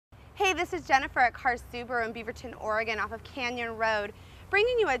Hey, this is Jennifer at Cars Subaru in Beaverton, Oregon off of Canyon Road,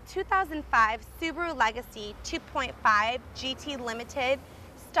 bringing you a 2005 Subaru Legacy 2.5 GT Limited,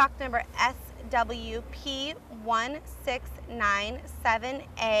 stock number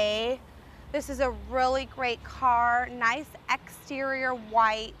SWP1697A. This is a really great car, nice exterior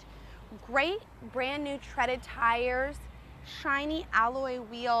white, great brand new treaded tires, shiny alloy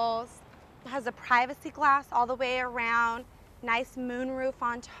wheels. It has a privacy glass all the way around, nice moonroof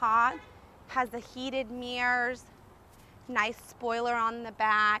on top, has the heated mirrors, nice spoiler on the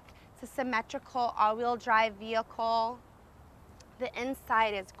back. It's a symmetrical all-wheel drive vehicle. The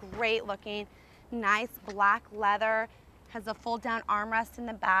inside is great looking, nice black leather, has a fold down armrest in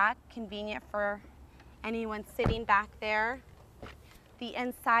the back, convenient for anyone sitting back there. The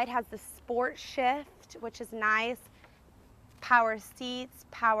inside has the sport shift, which is nice, power seats,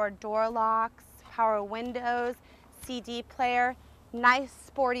 power door locks, power windows, CD player, nice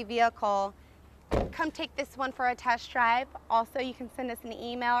sporty vehicle. Come take this one for a test drive. Also, you can send us an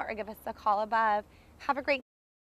email or give us a call above. Have a great